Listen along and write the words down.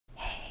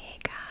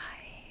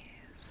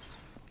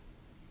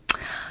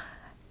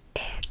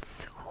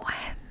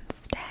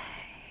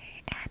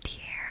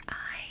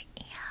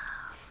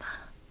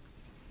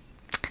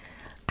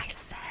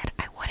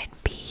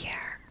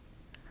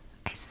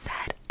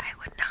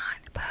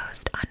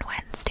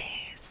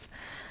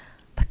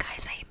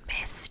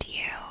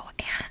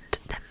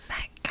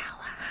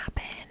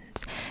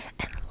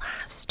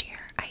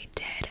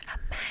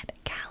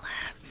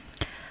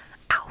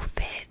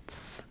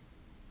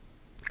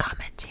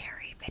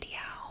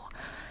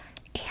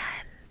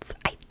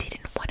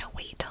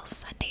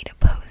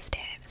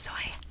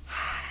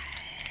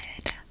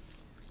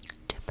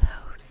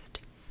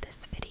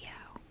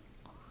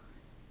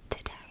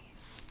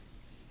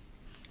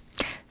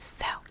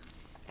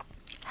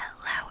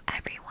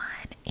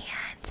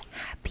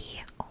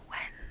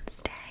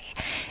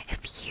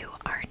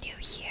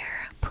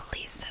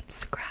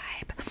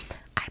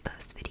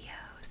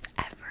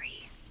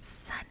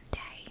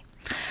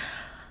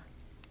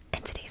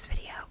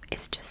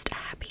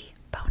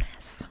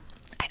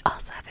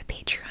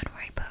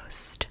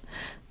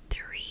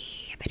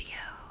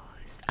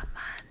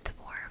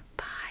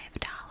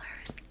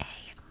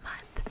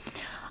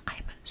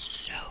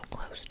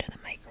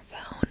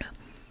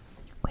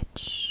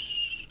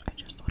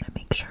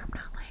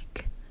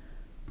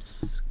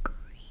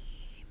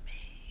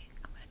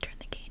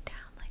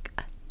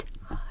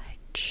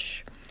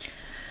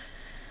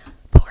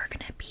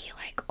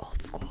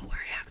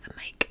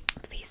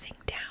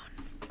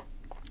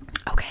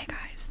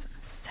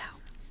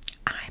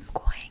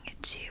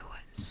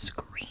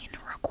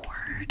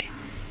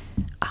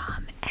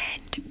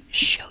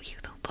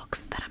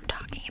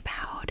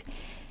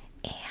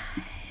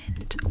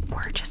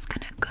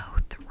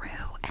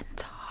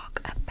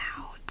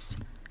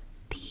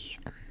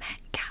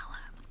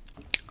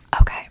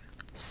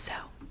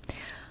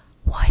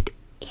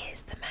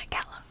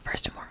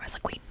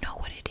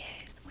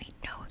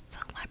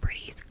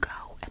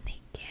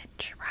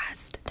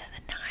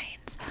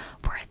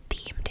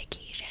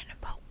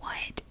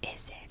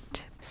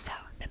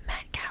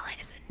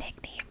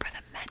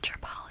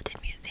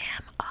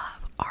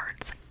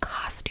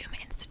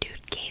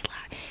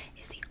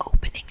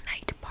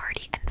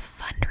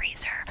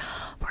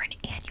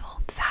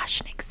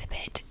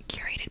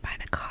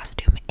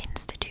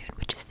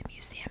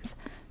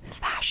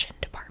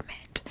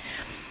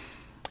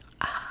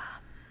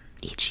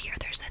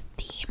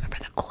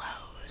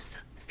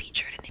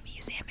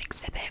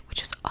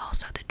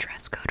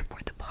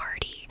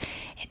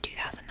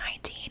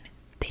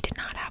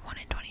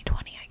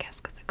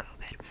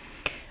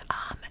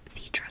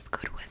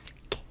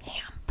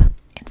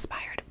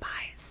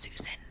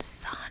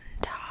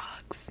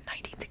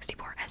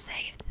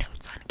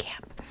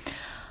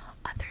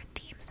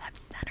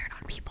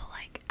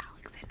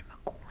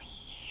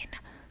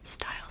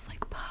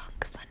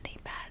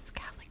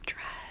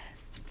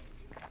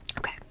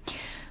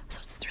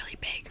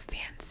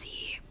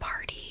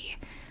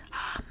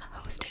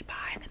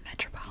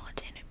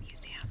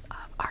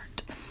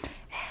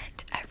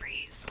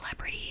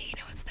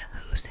it's the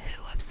who's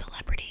who of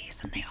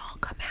celebrities, and they all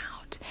come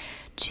out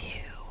to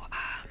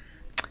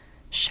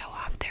show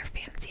off their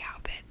fancy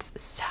outfits.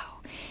 So,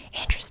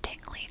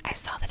 interestingly, I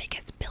saw that I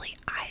guess Billie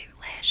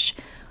Eilish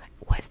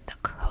was the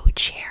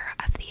co-chair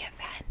of the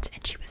event,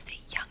 and she was the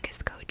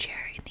youngest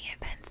co-chair in the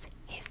event's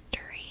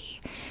history.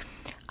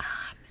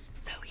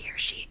 So here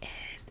she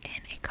is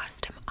in a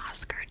custom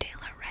Oscar de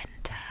la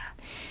Renta.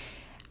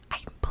 I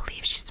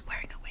believe she's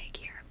wearing a wig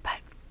here, but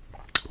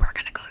we're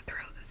gonna go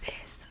through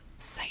this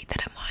site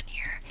that I'm on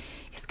here.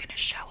 Is gonna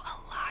show a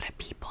lot of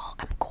people.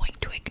 I'm going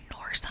to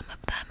ignore some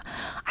of them.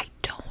 I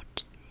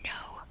don't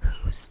know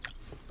who's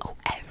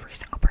every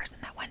single person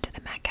that went to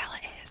the Met Gala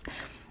is.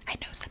 I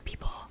know some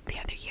people the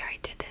other year I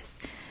did this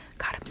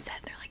got upset.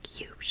 They're like,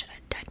 you should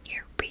have done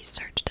your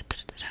research. Da, da,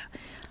 da, da.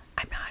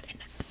 I'm not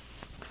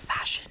a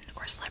fashion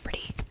or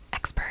celebrity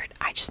expert.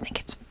 I just think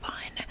it's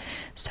fun.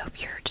 So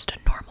if you're just a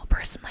normal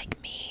person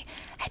like me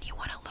and you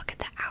want to look at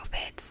the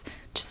outfits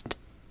just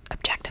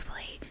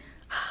objectively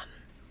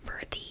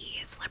for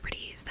the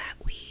celebrities that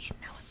we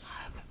know and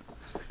love,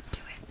 let's do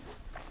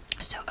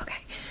it. So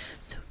okay,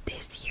 so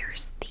this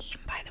year's theme,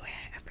 by the way,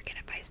 I forget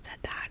if I said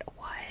that,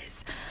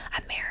 was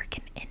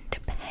American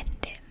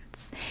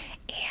Independence,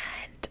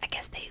 and I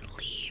guess they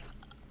leave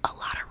a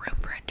lot of room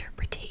for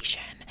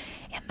interpretation,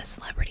 and the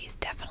celebrities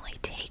definitely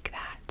take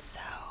that. So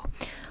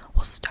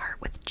we'll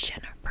start with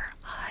Jennifer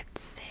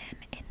Hudson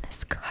in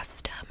this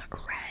custom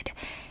red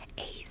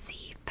AZ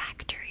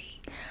factory.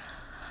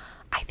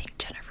 I think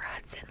Jennifer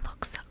Hudson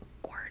looks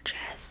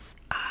gorgeous.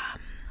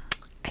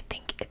 I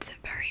think it's a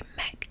very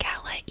Met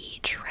Gala-y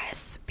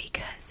dress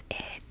because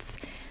it's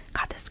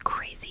got this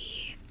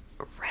crazy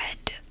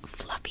red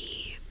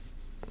fluffy,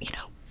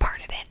 part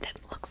of it that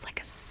looks like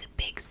a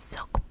big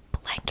silk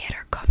blanket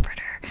or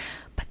comforter,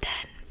 but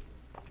then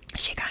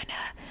she kind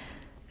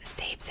of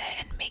saves it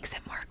and makes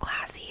it more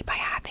classy by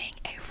having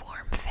a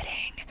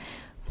form-fitting,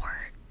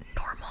 more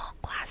normal,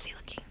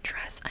 classy-looking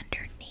dress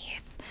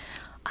underneath.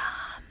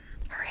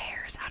 Her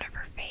hair's out of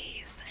her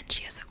face, and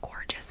she has a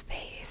gorgeous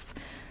face,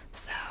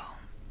 so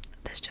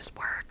this just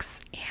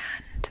works,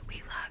 and we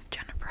love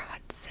Jennifer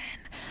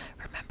Hudson.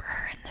 Remember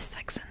her in the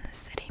Sex and the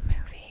City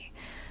movie?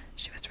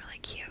 She was really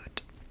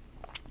cute.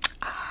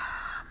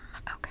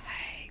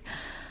 Okay.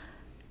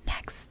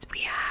 Next, we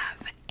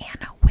have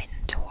Anna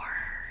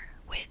Wintour,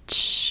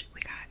 which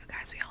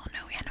we all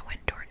know Anna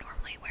Wintour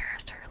normally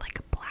wears her like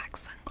black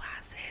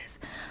sunglasses.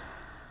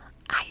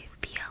 I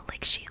feel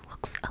like she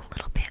looks a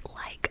little bit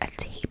like a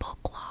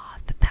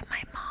tablecloth that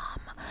my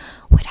mom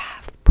would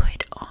have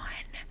put on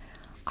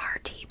our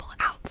table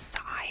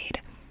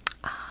outside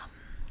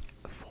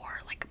for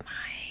like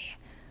my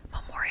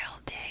Memorial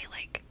Day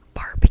like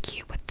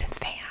barbecue with the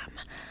fam.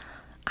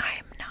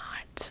 I'm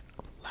not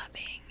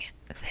loving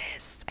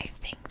this. I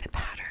think the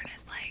pattern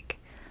is like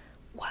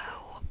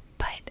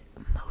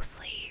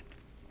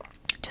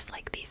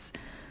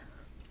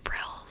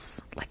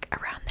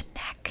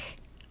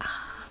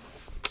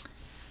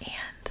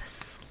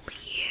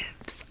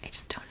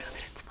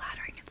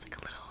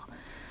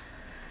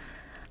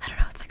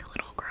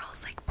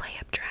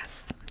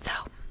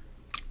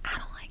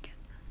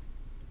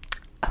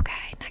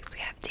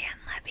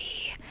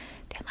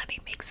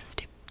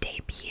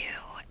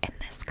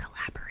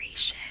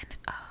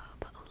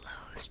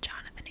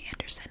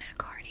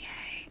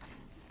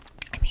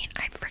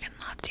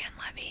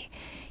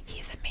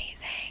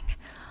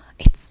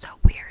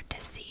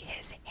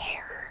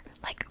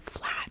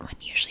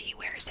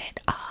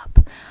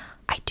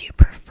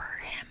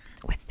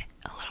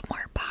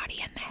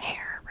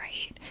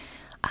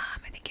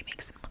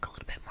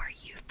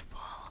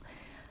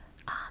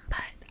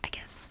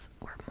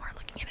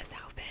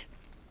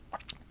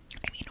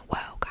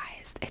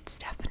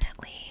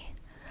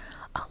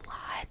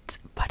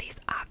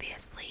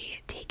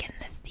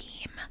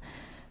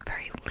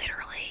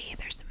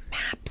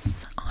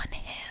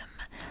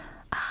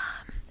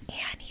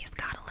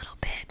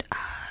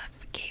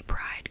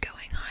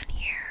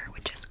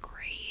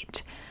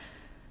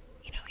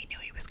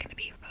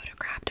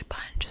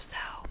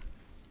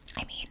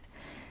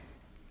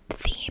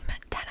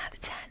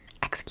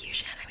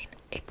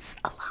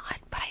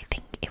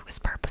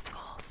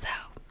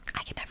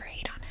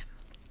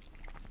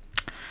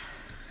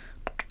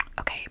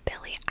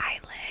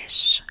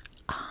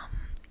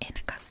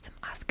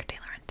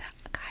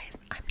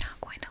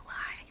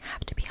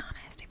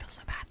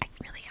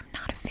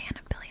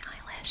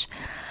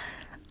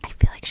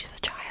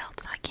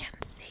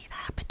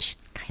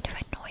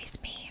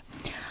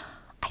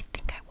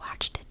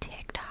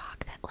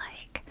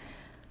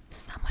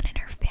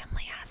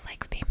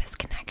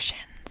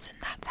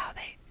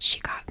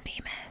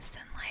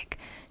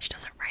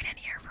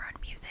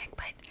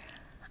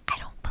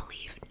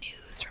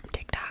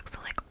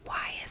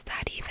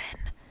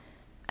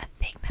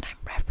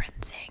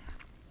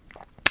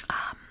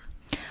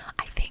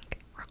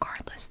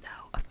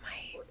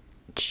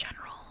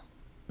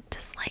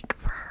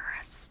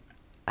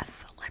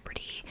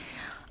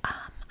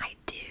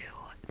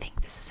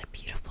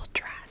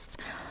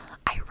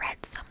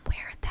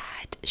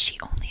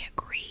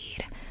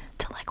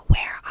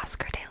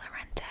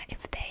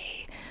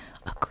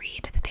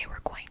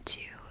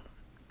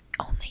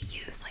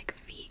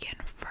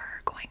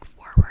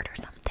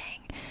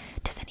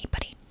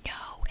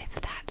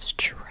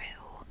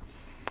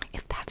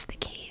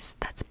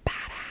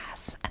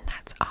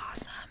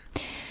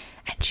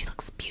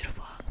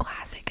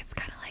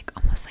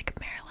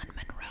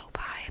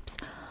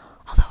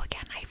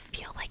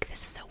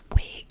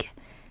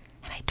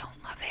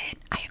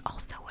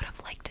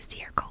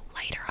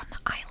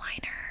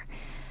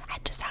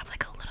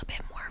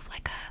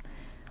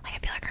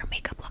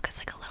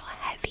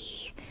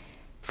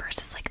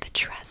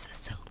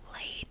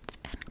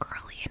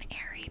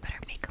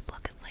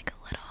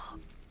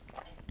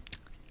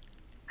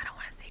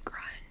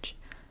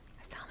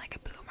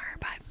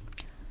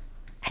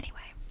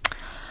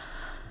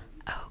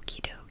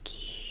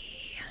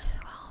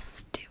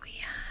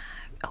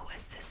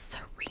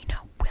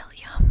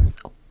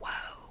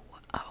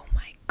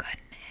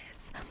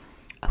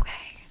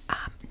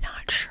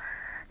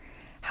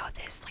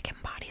like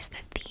embodies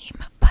the theme,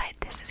 but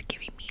this is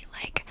giving me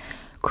like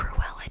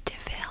Cruella de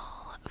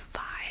Vil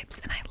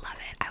vibes, and I love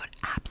it. I would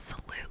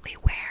absolutely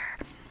wear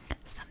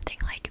something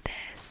like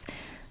this.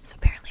 So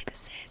apparently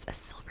this is a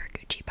silver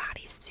Gucci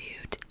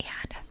bodysuit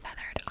and a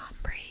feathered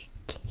ombre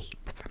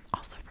cape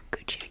also from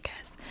Gucci, I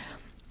guess.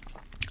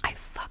 I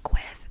fuck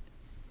with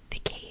the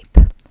cape.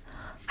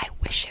 I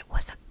wish it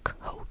was a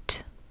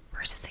coat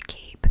versus a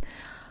cape.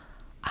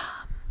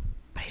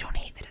 But I don't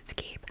hate that it's a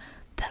cape.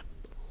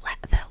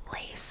 The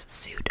lace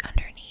suit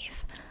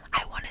underneath,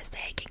 I want to say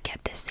I can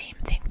get the same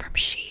thing from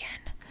Shein.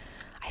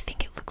 I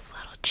think it looks a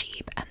little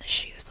cheap, and the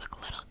shoes look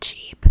a little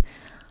cheap.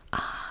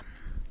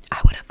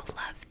 I would have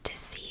loved to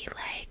see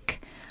like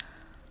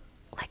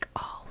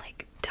all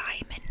like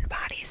diamond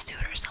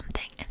bodysuit or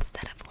something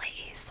instead of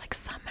lace. Like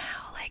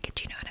somehow, like,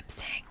 do you know what I'm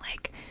saying?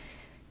 Like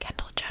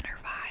Kendall Jenner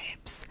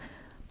vibes,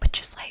 but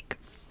just like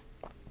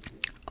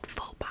a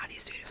full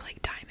bodysuit of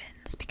like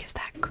diamonds, because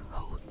that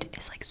coat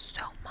is like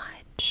so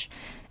much,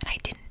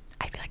 and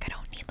I feel like I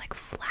don't need like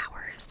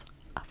flowers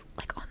of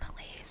like on the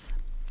lace.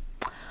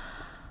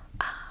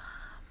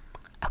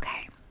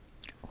 Okay,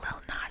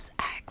 Lil Nas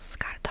X,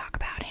 gotta talk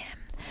about him.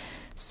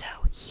 So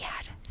he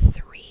had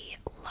 3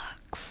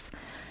 looks.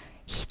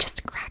 He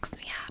just cracks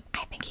me up.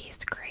 I think he's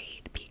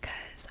great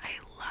because I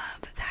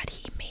love that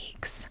he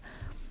makes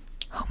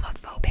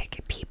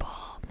homophobic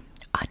people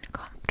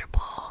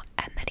uncomfortable,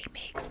 and that he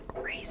makes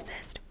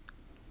racist,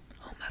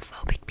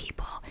 homophobic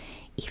people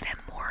even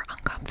more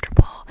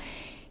uncomfortable.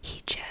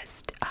 He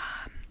just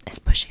is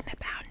pushing the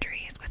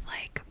boundaries with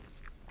like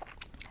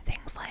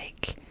things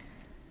like,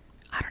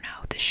 I don't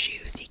know, the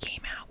shoes he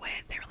came out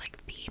with. They were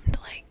like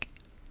themed like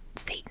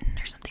Satan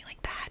or something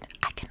like that.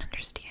 I can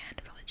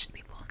understand religious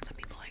people, and some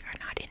people like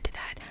are not into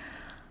that.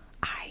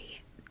 I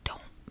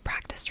don't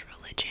practice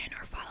religion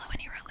or follow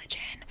any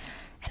religion,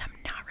 and I'm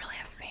not really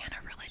a fan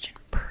of religion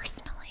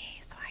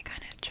personally, so I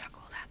kind of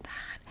chuckled at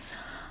that.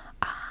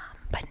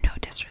 But no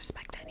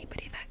disrespect to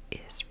anybody that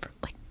is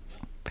like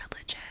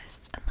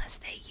religious, unless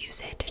they use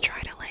it to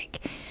try to like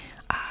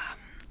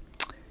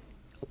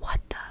what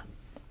the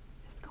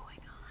is going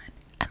on?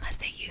 Unless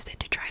they use it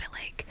to try to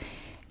like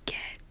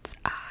get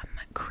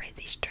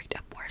crazy strict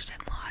abortion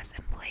laws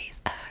in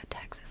place.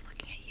 Texas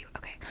looking at you.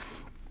 Okay.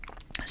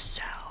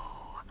 So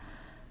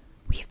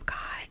we've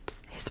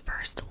got his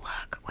first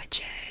look,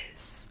 which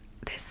is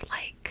this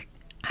like,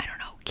 I don't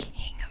know,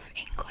 King of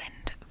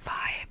England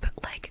vibe,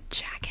 like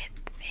jacket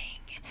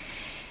thing.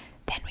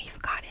 Then we've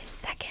got his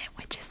second,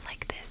 which is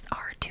like this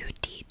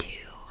R2D2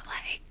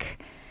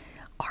 like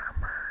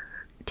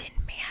armor Tin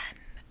Man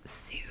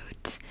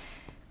suit.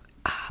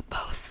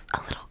 Both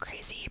a little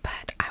crazy,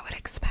 but I would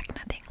expect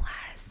nothing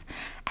less.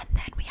 And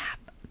then we have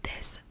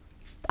this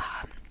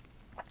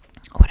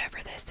whatever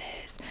this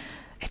is,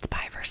 it's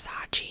by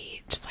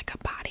Versace, just like a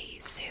body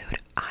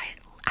suit. I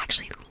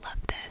actually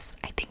love this.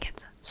 I think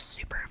it's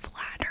super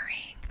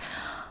flattering.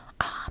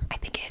 I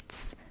think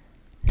it's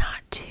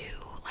not too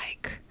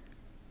like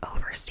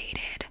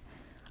overstated.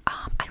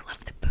 I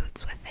love the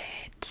boots with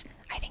it.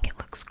 I think it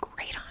looks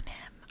great on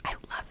him. I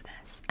love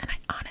this, and I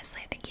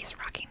honestly think he's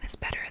rocking this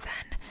better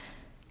than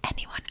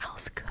anyone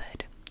else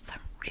could. So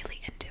I'm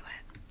really into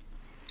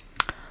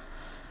it.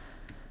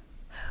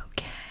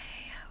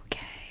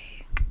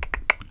 Okay.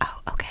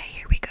 Oh, okay,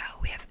 here we go.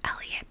 We have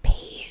Elliot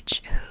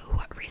Page, who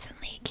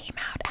recently came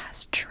out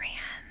as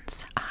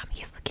trans.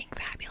 He's looking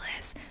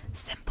fabulous.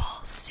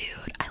 Simple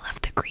suit. I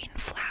love the green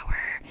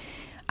flower.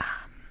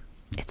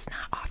 It's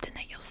not often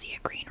that you'll see a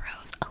green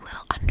rose, a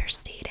little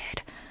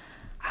understated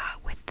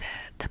with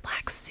the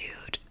black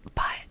suit,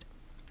 but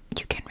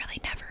you can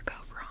really never go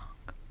wrong.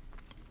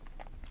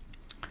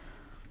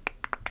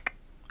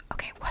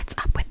 Okay, what's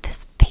up with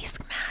this face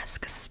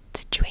mask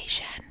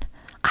situation?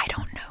 I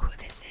don't know who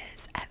this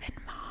is. Evan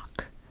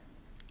Mock.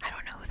 I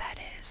don't know who that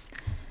is.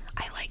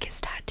 I like his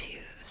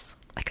tattoos.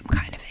 Like, I'm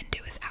kind of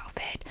into his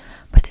outfit,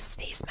 but this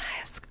face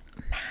mask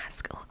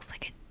looks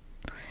like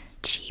a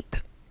cheap,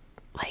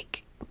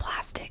 like,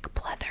 plastic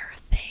pleather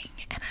thing,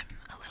 and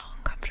I'm a little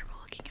uncomfortable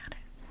looking at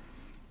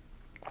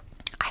it.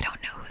 I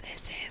don't know who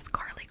this is,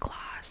 Carly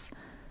Kloss,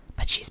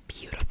 but she's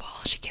beautiful.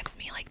 She gives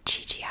me like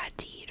Gigi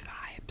Hadid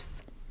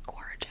vibes.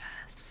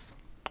 Gorgeous.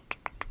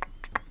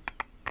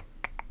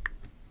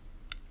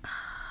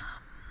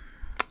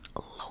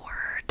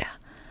 Lord.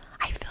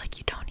 I feel like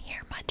you don't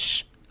hear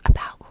much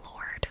about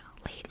Lord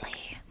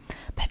lately,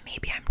 but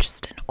maybe I'm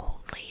just an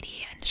old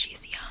lady and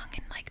she's young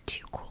and like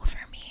too cool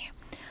for me.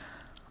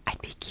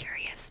 I'd be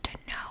curious to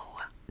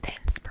know the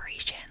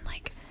inspiration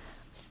like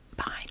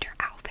behind her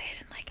outfit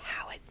and like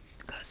how it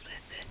goes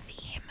with the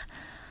theme.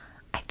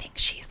 I think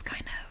she's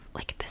kind of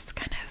like, this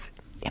kind of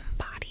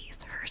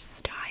embodies her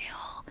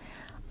style.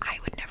 I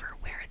would never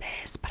wear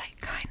this, but I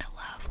kind of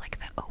love like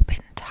the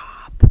open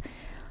top.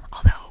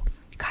 Although,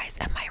 guys,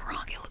 am I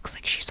wrong? It looks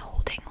like she's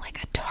holding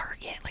like a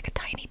Target, like a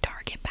tiny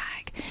Target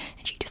bag,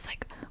 and she just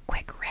like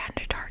quick ran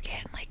to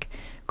Target and like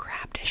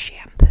grabbed a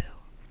shampoo.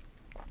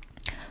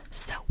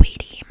 So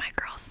weedy, my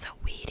girl, so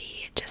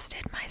weedy. Just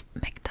did my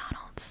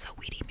McDonald's so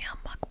weedy meal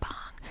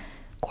mukbang.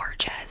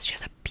 Gorgeous. She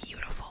has a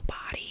beautiful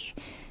body.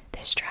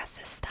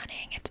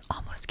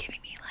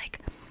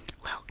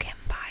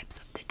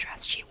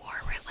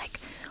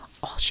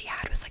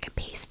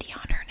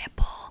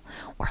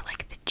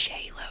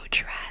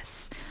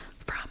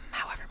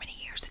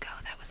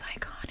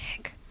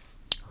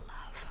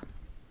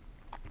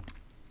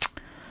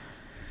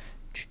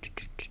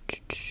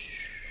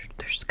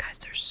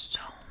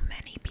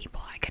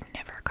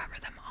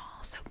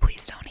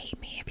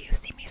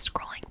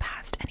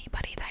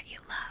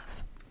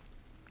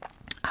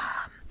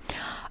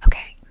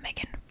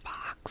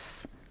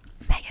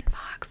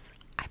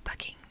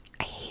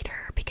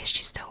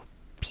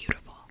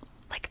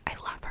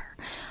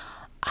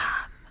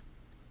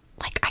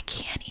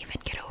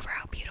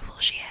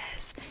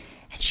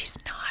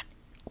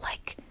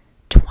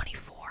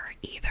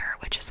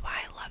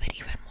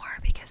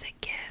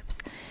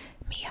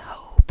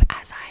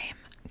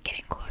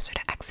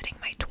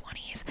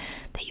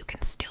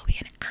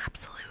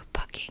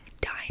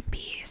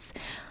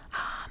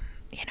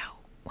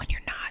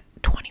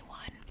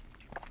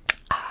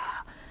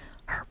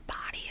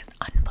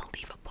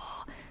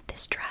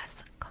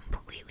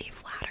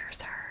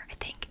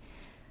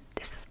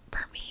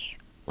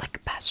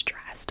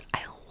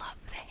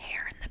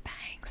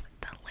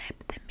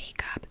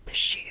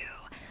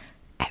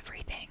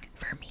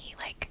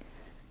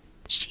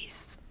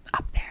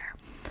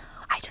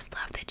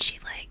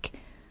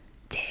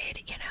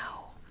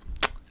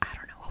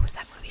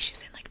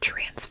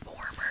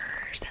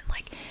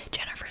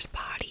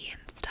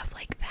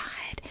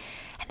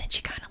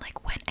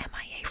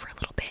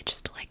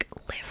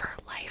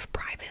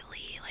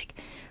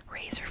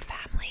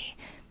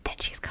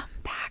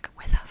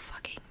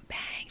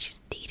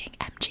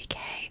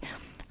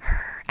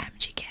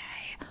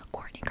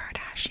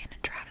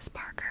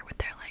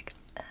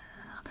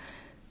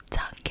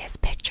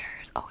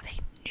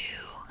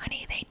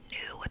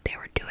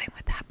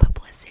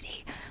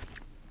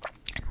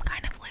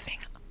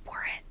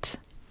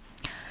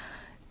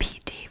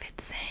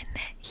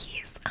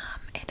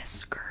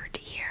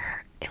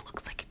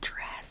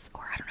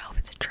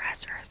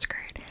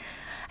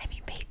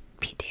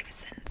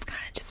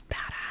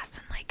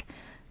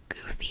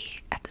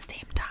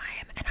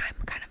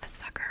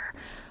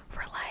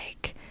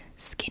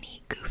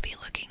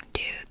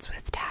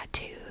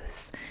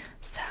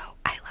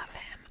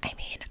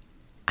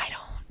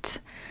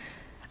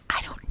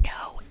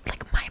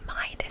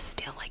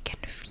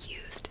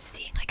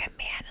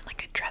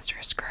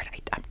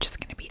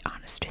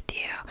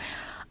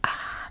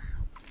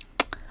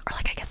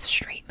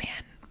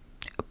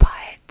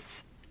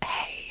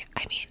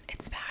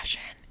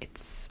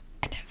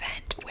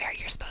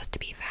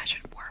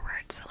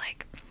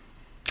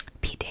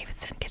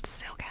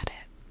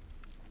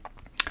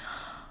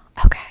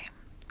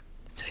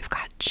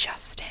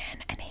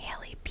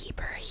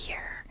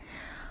 here.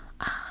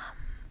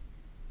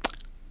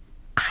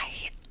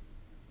 I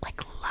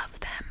like love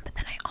them, but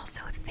then I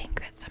also think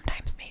that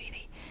sometimes maybe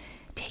they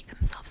take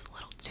themselves a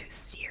little too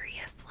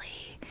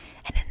seriously.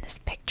 And in this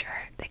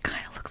picture, it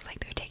kind of looks like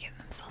they're taking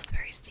themselves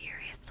very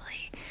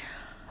seriously.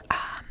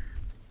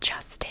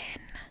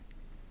 Justin,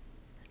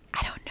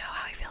 I don't know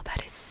how I feel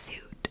about his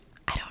suit.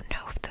 I don't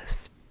know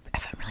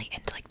if I'm really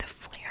into like the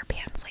flare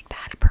pants like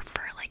that. I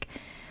prefer like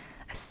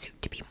a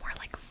suit to be more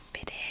like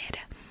fitted.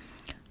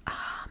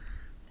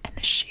 And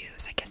the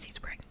shoes, I guess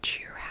he's wearing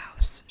True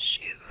House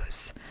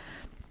shoes,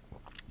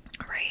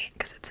 right?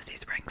 Because it says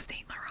he's wearing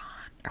Saint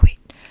Laurent. Or wait,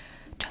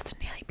 Justin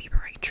Haley Bieber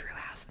wearing True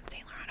House and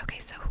Saint Laurent. Okay,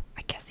 so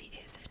I guess he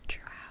is in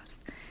True House.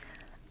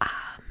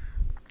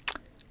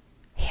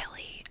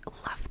 Haley,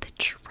 love the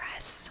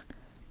dress,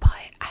 but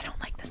I don't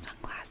like the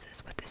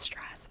sunglasses with this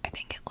dress. I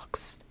think it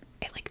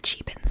like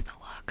cheapens the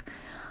look.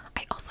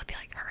 I also feel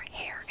like her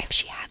hair, if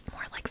she had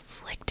more like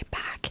slicked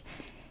back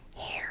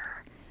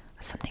hair,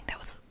 something that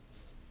was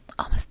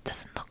almost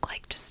doesn't look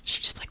like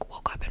she just like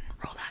woke up and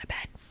rolled out of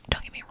bed.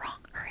 Don't get me wrong,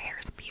 her hair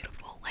is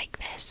beautiful like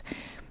this,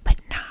 but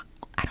not,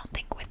 I don't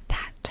think with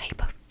that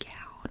type of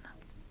gown.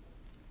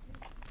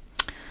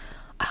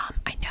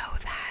 I know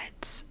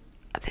that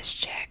this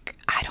chick,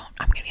 I'm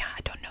gonna be honest,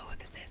 I don't know who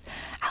this is.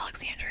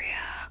 Alexandria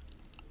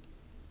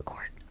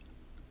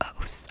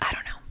I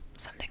don't know,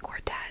 something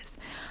Cortez.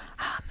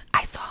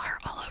 I saw her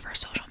all over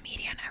social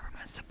media and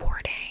everyone was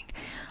supporting.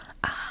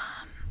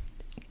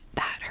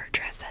 That her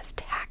dress says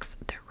tax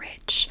the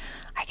rich.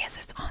 I guess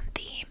it's on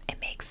theme. It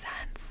makes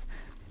sense.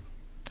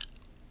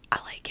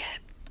 I like it.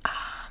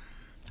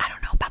 I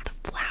don't know about the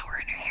flower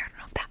in her hair. I don't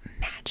know if that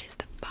matches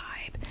the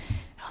vibe.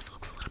 It also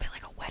looks a little bit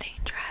like a wedding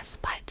dress,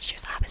 but she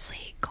was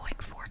obviously going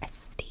for a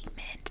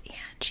statement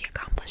and she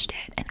accomplished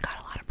it and got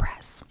a lot of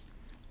press.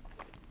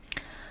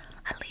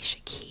 Alicia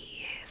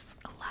Keys,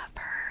 love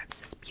her.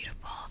 This is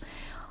beautiful.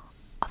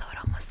 Although it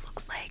almost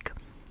looks like,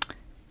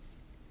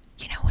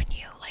 you know, when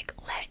you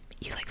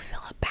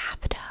fill a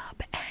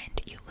bathtub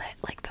and you let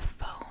like the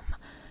foam,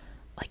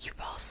 like you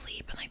fall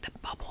asleep and like the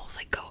bubbles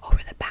like go over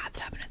the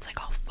bathtub and it's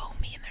like all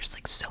foamy and there's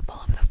like soap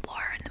all over the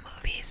floor in the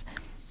movies.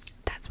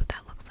 That's what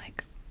that looks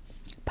like.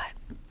 But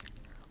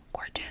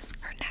gorgeous.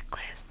 Her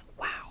necklace,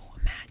 wow,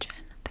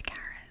 imagine the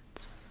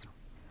carrots.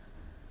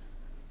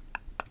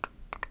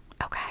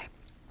 Okay,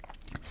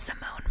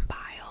 Simone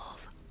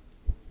Biles,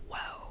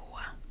 whoa,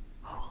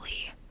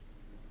 holy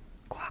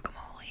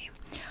guacamole.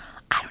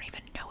 I don't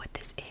even know what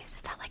this is.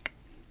 Is that like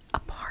a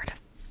part of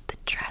the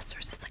dress or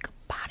is this like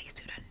a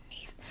bodysuit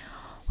underneath?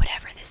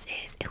 Whatever this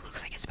is, it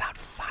looks like it's about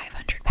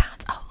 500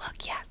 pounds. Oh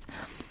look, yes.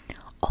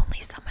 Only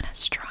someone as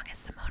strong as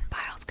Simone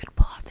Biles could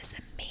pull off this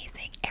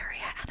amazing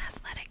area and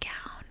athletic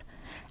gown.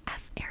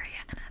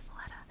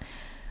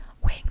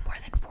 Weighing more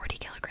than 40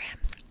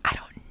 kilograms. I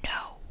don't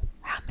know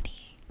how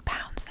many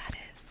pounds that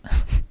is.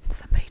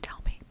 Somebody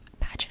tell me.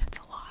 Imagine it's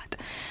a lot.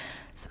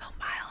 Simone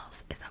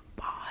Biles is a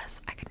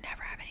boss. I could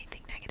never have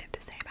anything negative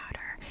to say about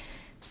her.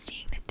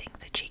 Seeing the things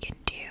that she can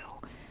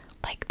do,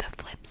 like the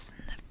flips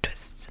and the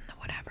twists and the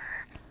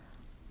whatever,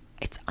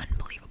 it's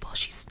unbelievable.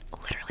 She's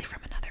literally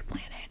from another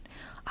planet.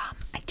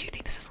 I do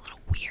think this is a little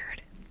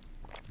weird.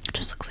 It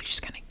just looks like she's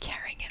kind of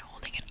carrying it,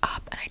 holding it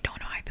up, and I don't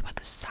know how I feel about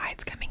the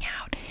sides coming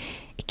out.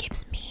 It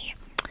gives me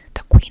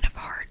the Queen of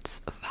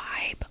Hearts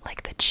vibe,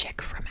 like the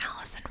chick from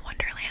Alice in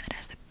Wonderland that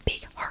has the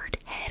big hard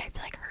head. I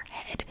feel like her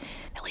head,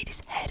 the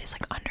lady's head, is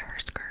like under her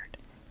skirt.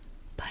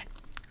 But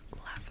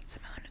love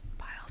Simone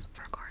Biles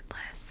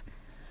regardless.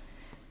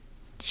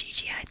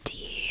 Gigi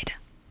Hadid,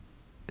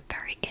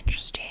 very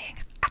interesting.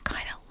 I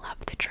kind of love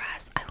the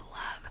dress. I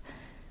love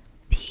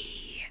the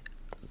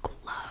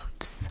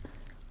gloves.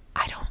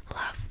 I don't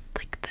love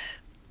like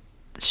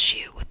the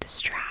shoe with the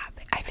strap.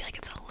 I feel like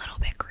it's a little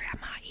bit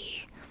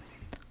grandma-y.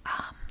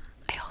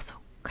 I also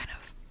kind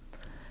of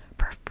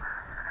prefer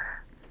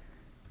her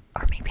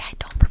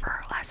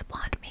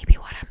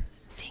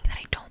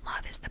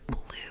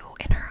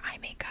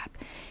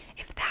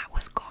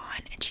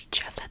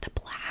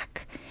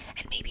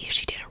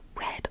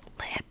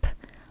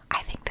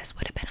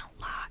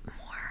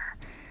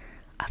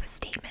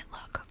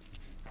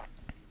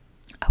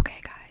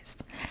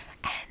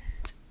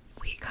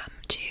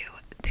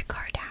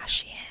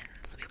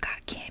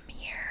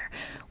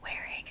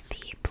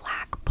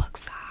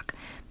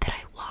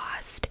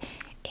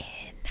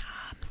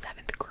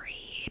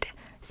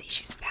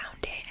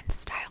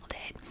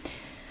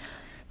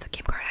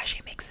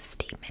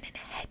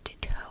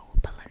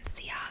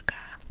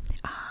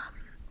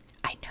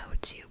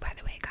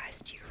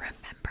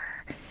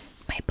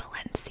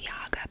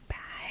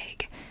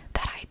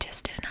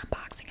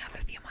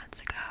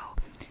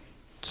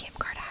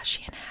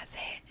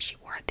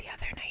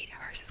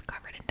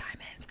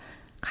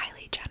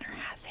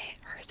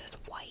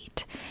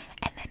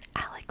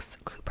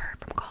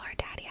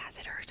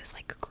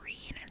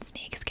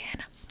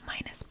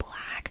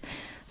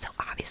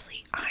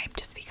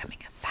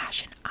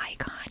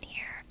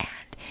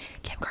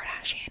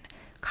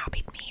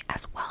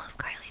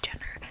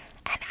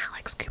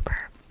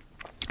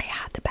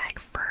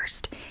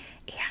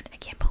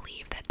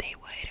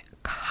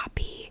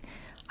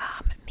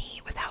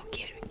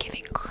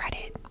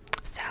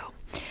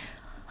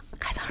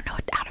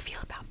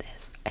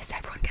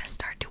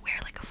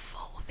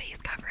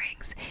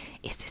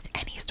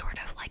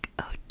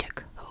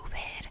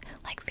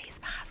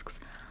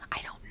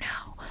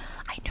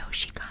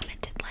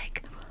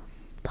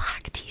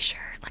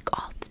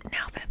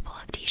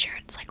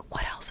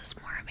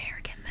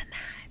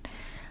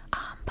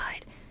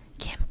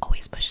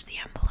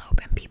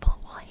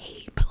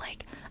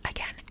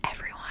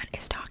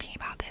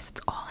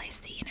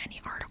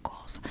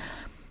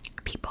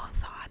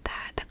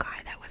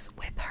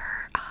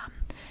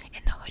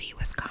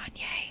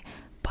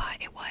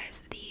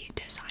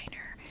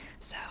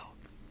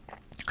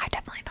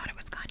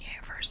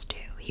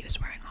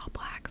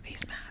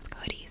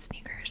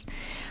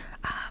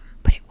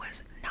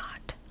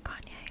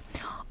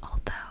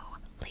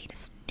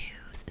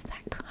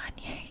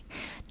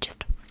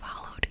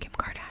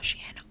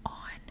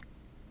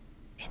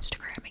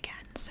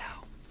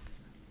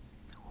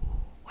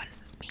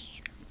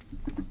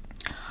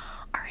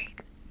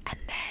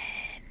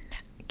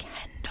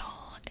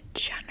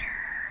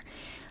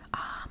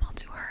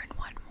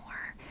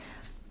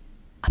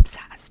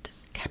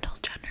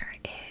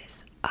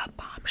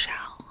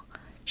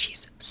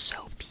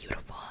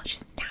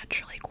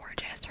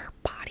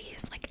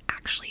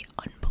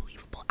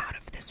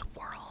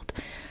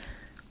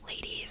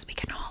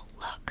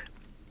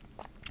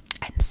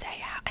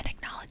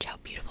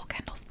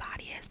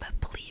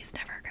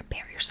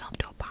yourself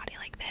to a body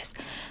like this.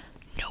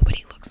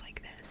 Nobody looks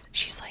like this.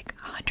 She's like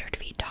 100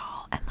 feet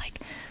tall and like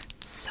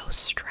so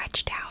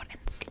stretched out and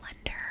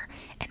slender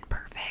and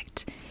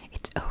perfect.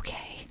 It's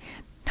okay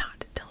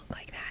not to look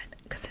like that,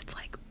 because it's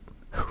like,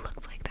 who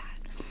looks like that?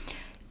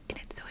 And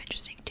it's so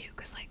interesting too,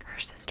 because like her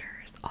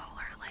sisters all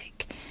are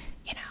like,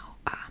 you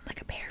know,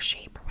 like a pear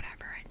shape or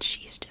whatever, and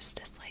she's just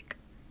this like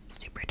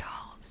super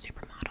tall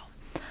supermodel.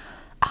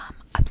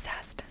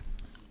 Obsessed.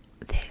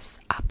 This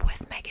Up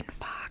with Megan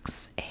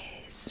Fox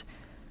is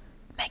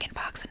Megan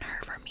Fox and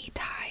her, for me,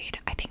 tied.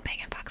 I think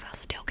Megan Fox will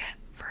still get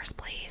first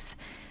place.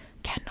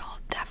 Kendall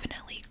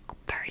definitely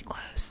very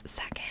close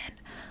second.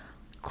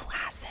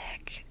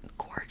 Classic,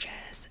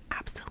 gorgeous,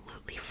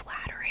 absolutely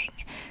flattering,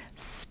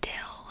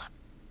 still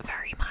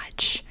very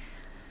much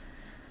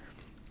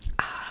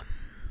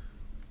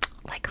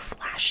like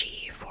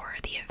flashy for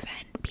the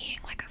event being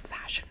like a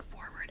fashion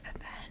forward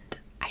event.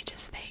 I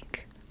just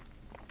think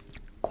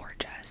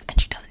gorgeous, and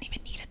she doesn't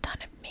even need a ton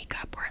of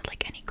makeup or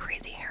like any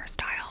crazy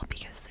hairstyle,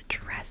 because the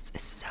dress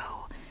is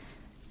so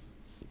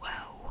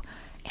whoa,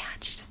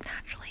 and she's just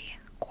naturally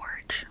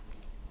gorge.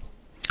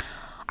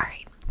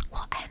 Alright,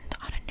 we'll end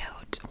on a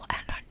note. We'll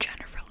end on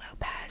Jennifer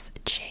Lopez,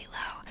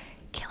 J-Lo,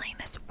 killing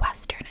this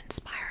Western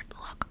inspired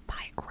look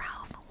by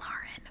Ralph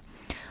Lauren.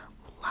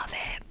 Love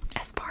it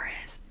as far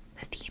as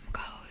the theme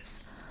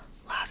goes.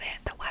 Love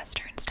it. The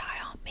Western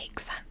style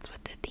makes sense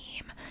with the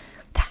theme.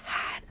 The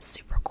hat,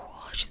 super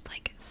cool. She's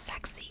like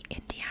sexy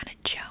Indiana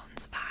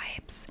Jones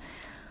vibes.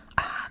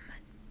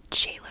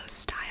 J-Lo's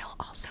style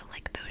also,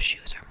 like those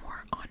shoes are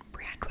more on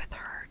brand with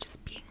her,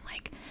 just being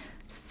like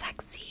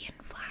sexy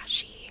and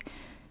flashy.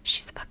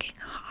 She's fucking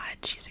hot.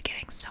 She's been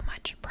getting so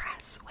much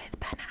press with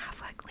Ben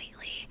Affleck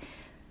lately.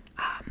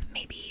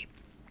 Maybe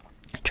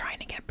trying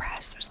to get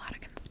press. There's a lot of